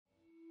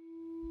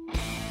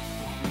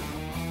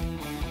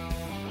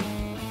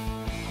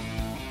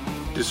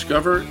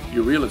Discover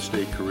your real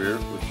estate career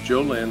with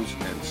Joe Lenz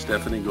and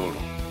Stephanie Godel.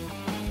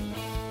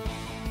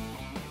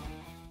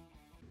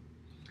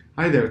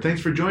 Hi there.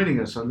 Thanks for joining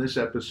us on this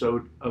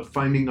episode of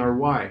Finding Our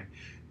Why.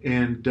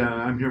 And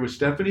I'm here with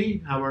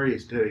Stephanie. How are you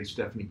today,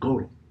 Stephanie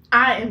Godel?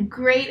 I am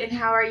great, and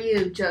how are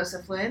you,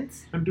 Joseph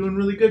Lenz? I'm doing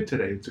really good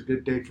today. It's a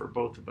good day for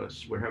both of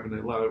us. We're having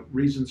a lot of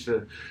reasons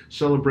to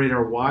celebrate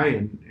our why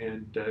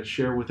and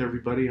share with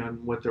everybody on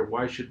what their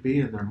why should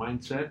be and their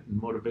mindset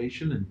and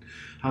motivation and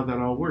how that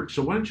all works.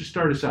 So why don't you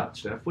start us out,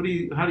 Steph?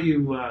 How do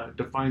you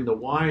define the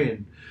why,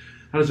 and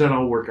how does that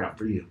all work out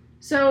for you?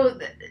 So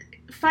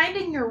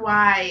finding your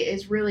why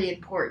is really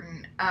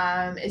important.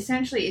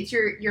 Essentially, it's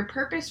your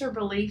purpose or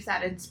belief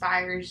that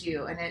inspires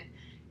you, and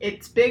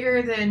it's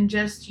bigger than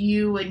just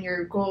you and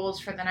your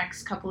goals for the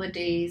next couple of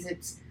days.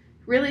 It's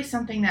really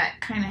something that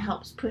kind of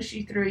helps push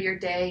you through your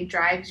day,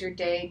 drives your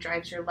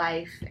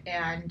life,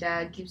 and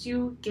gives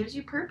you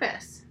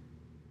purpose.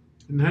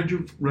 And how'd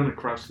you run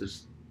across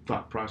this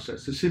thought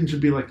process? It seems to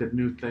be like a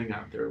new thing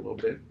out there a little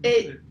bit.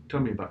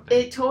 Tell me about that.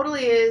 It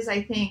totally is,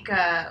 I think,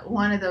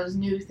 one of those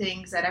new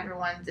things that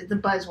it's the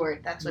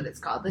buzzword. That's what it's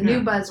called. The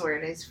new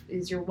buzzword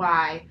is your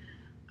why.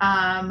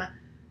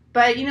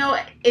 But,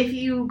 if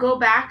you go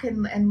back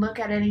and look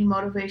at any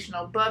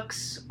motivational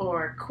books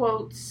or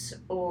quotes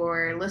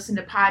or listen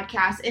to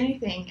podcasts,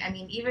 anything,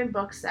 even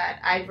books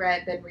that I've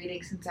been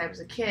reading since I was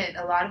a kid,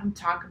 a lot of them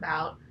talk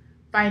about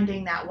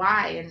finding that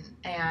why,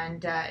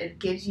 and it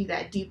gives you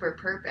that deeper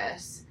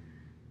purpose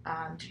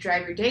to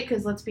drive your day.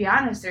 Because let's be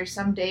honest, there's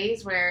some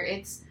days where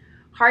it's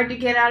hard to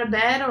get out of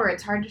bed or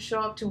it's hard to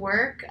show up to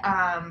work.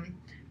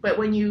 But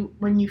when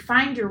you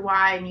find your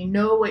why and you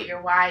know what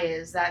your why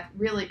is, that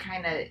really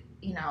kind of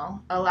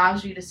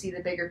allows you to see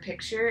the bigger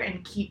picture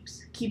and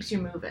keeps you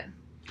moving.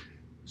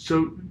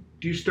 So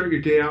do you start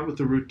your day out with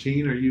a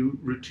routine? Are you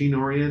routine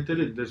oriented,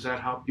 and does that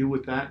help you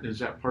with that? And is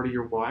that part of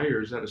your why,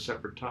 or is that a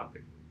separate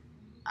topic?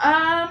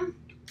 I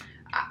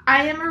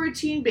am a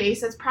routine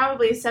based. That's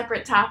probably a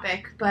separate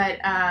topic, but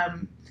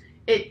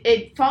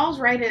it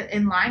falls right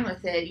in line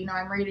with it.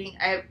 I'm reading.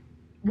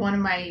 One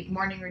of my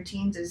morning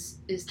routines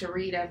is to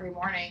read every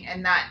morning,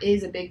 and that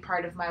is a big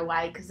part of my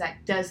why, because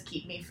that does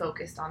keep me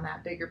focused on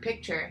that bigger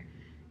picture,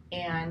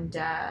 and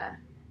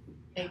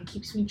it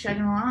keeps me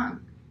chugging along.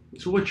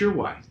 So what's your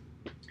why?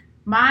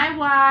 My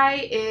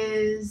why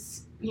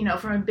is,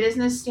 from a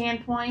business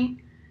standpoint,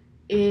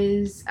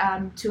 is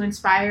to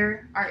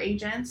inspire our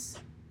agents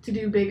to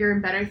do bigger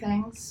and better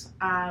things,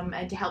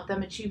 and to help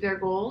them achieve their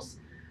goals.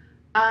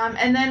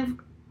 And then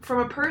from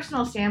a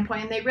personal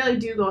standpoint, and they really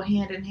do go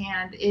hand in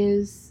hand,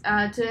 is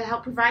to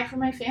help provide for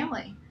my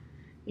family.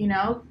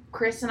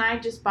 Chris and I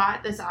just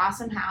bought this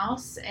awesome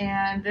house,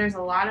 and there's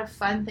a lot of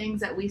fun things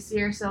that we see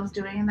ourselves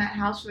doing in that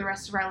house for the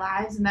rest of our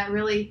lives, and that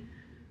really,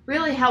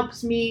 really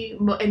helps me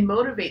and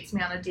motivates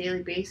me on a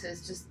daily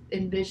basis, just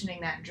envisioning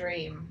that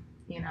dream.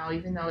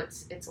 Even though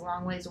it's a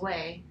long ways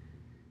away,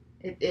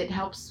 it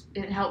helps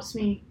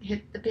me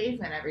hit the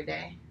pavement every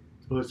day.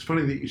 Well, it's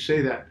funny that you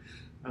say that.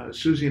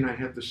 Susie and I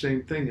have the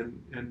same thing,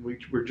 and we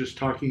were just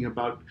talking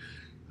about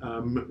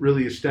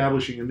really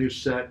establishing a new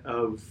set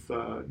of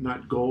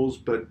not goals,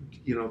 but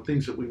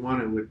things that we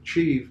want to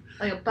achieve.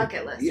 Like a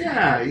bucket list.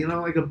 Yeah,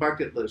 like a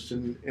bucket list,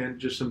 and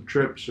just some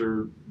trips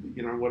or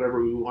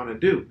whatever we want to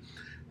do.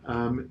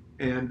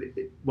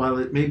 While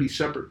it may be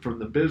separate from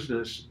the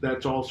business,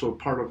 that's also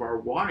part of our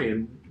why.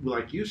 And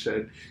like you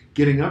said,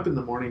 getting up in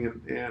the morning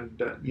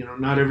and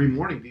not every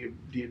morning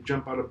do you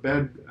jump out of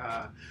bed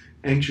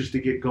anxious to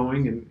get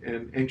going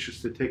and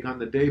anxious to take on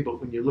the day. But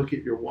when you look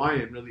at your why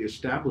and really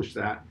establish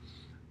that,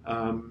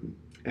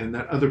 and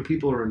that other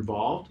people are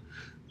involved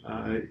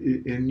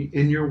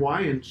in your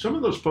why, and some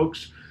of those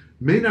folks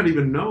may not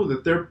even know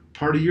that they're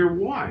part of your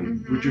why.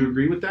 Mm-hmm. Would you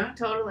agree with that?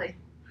 Totally.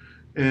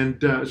 And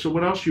so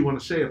what else you want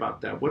to say about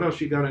that? What else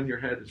you got in your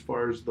head as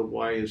far as the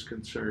why is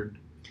concerned?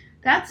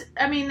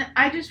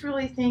 I just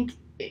really think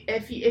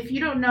if you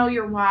don't know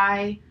your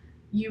why,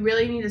 you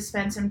really need to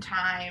spend some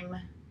time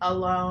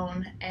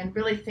alone and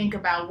really think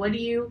about what do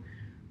you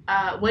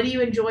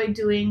enjoy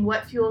doing,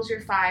 what fuels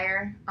your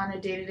fire on a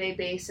day-to-day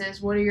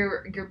basis, what are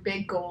your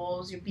big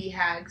goals, your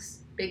BHAGs,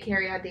 big,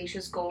 hairy,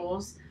 audacious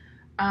goals,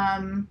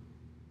 and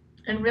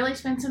really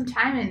spend some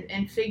time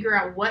and figure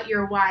out what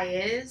your why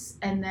is,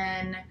 and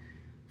then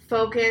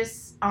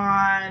focus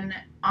on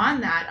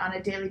that on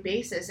a daily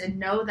basis, and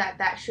know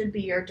that should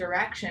be your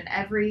direction.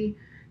 Every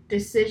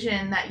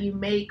decision that you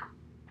make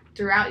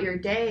throughout your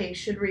day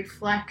should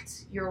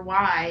reflect your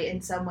why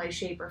in some way,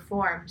 shape, or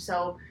form.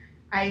 So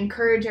I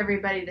encourage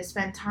everybody to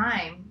spend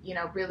time,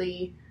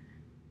 really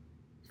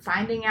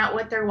finding out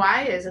what their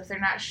why is if they're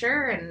not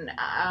sure, and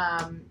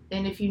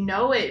if you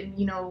know it,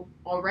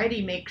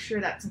 already make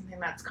sure that's something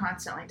that's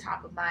constantly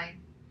top of mind.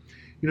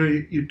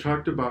 You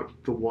talked about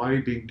the why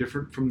being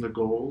different from the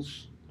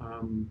goals,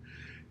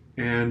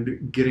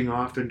 and getting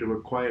off into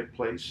a quiet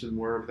place, and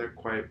wherever that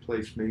quiet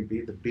place may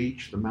be, the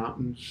beach, the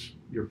mountains,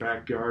 your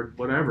backyard,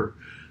 whatever.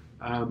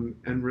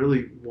 And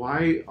really,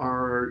 why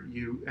are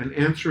you, and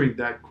answering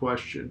that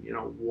question,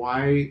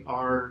 why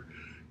are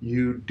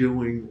you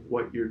doing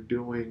what you're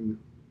doing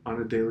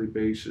on a daily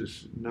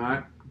basis,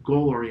 not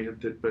goal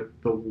oriented, but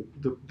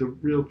the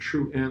real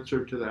true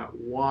answer to that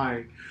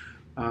why.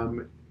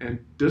 And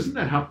doesn't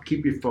that help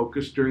keep you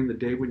focused during the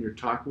day when you're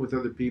talking with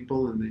other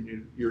people, and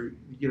then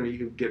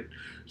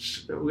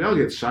we all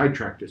get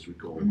sidetracked as we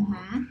go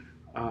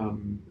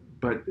along.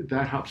 But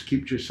that helps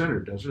keep you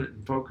centered, doesn't it,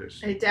 and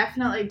focused? It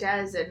definitely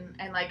does.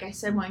 And like I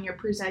said, when you're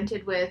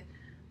presented with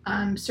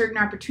certain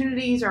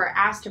opportunities or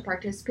asked to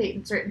participate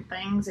in certain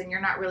things and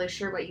you're not really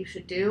sure what you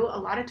should do, a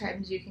lot of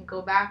times you can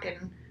go back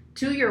and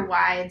to your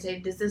why and say,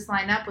 does this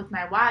line up with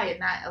my why?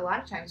 And that a lot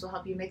of times will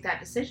help you make that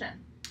decision.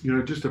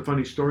 Just a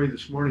funny story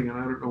this morning, and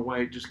I don't know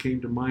why it just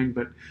came to mind,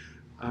 but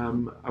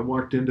I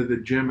walked into the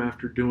gym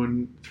after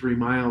doing 3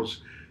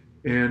 miles,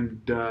 and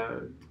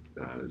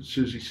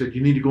Susie said,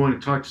 you need to go in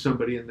and talk to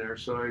somebody in there.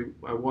 So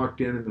I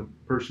walked in, and the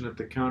person at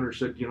the counter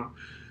said,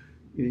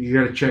 you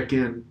got to check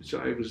in.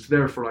 So I was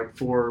there for like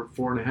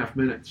 4.5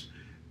 minutes.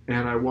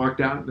 And I walked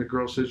out, and the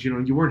girl says,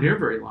 you weren't here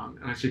very long.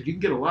 And I said, you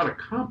can get a lot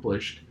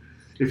accomplished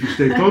if you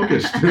stay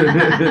focused.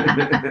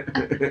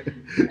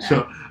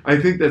 So I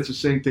think that's the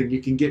same thing.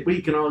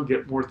 We can all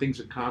get more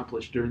things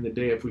accomplished during the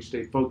day if we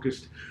stay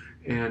focused.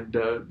 And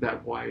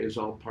that why is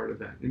all part of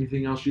that.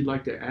 Anything else you'd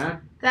like to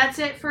add? That's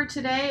it for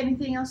today.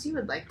 Anything else you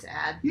would like to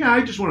add? Yeah, I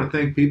just want to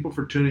thank people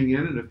for tuning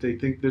in. And if they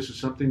think this is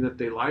something that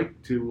they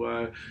like,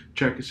 to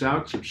check us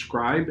out,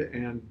 subscribe,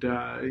 and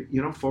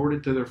forward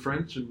it to their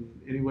friends and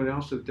anyone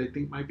else that they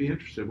think might be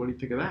interested. What do you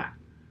think of that?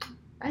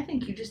 I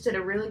think you just did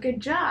a really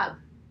good job.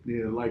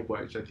 Yeah,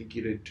 likewise. I think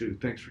you did too.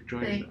 Thanks for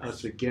joining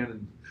us again.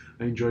 And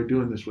I enjoy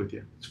doing this with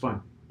you. It's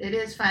fun. It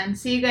is fun.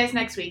 See you guys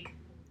next week.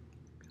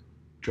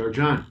 Charge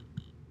on.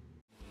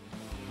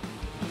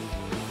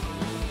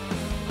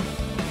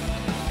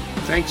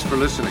 Thanks for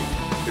listening.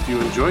 If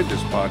you enjoyed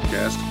this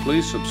podcast,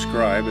 please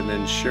subscribe and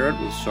then share it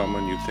with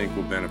someone you think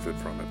will benefit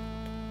from it.